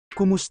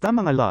Kumusta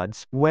mga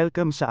Lods?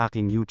 Welcome sa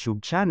aking YouTube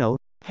channel.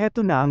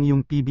 Heto na ang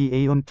iyong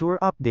PBA on Tour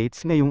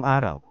updates ngayong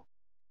araw.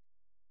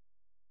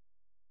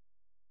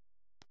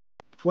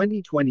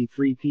 2023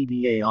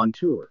 PBA on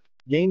Tour.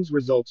 Games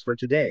results for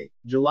today,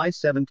 July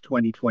 7,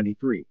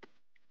 2023.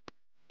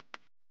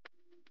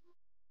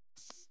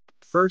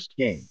 First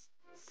game.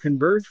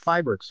 Converge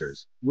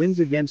Fibrexers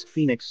wins against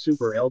Phoenix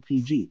Super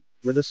LPG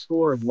with a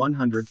score of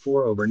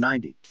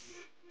 104/90.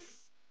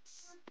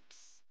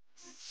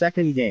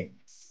 Second game.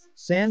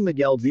 San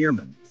Miguel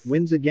Beerman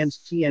wins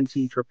against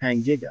TNT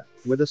Trapangiga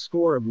with a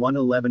score of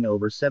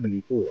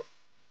 111/74.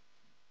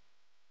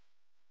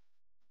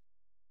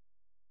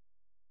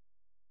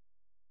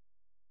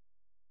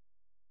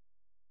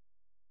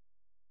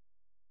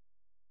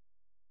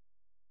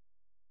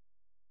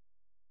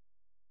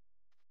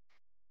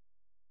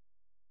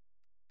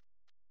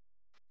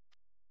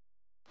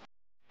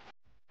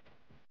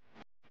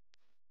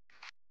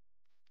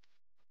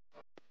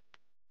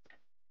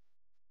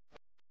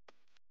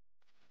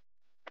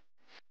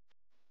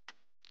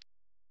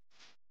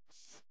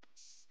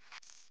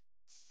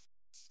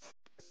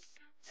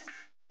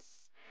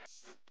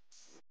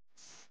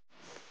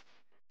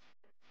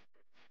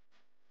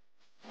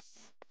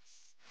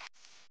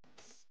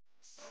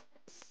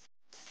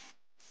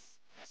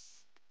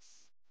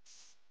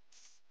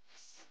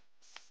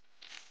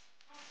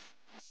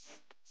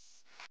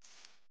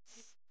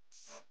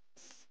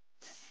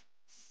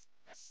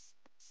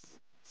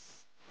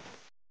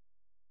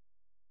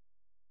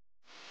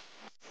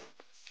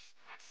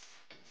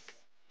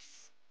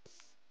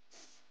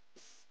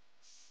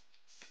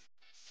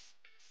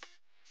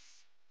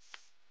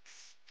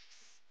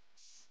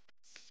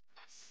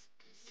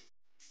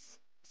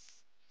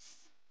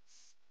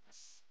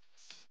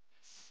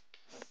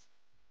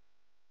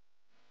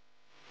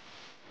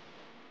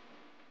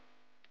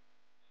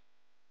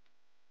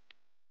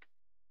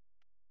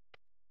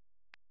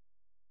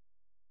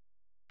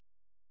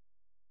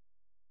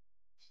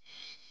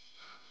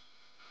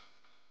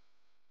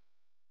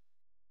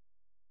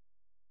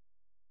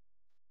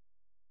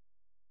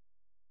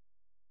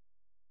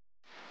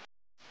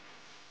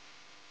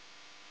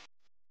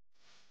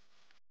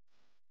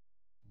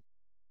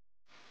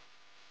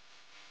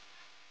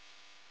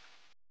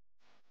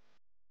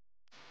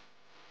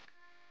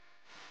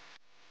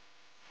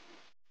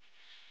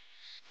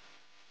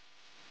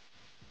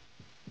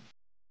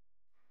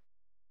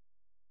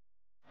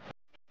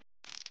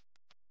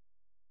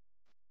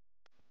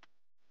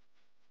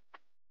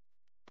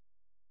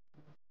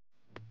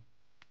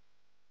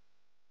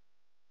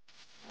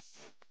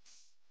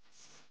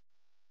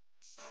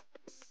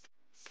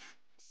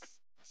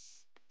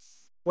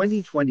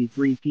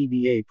 (2023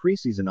 PBA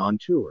Preseason on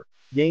Tour).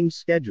 Games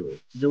schedule,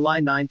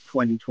 July 9,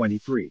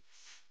 2023.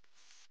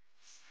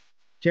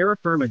 Terra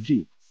Firma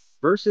Jeep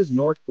versus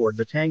Northport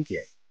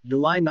Batanque,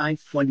 July 9,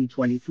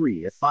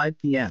 2023 at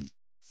 5 p.m.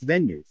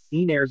 Venue,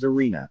 Inares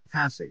Arena,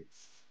 Pasig.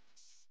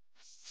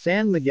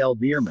 San Miguel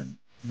Beerman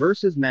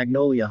versus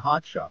Magnolia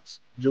Hot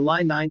Shots,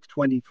 July 9,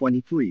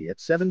 2023 at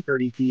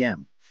 7:30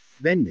 p.m.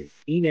 Venue,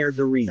 Inares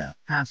Arena,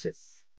 Pasig.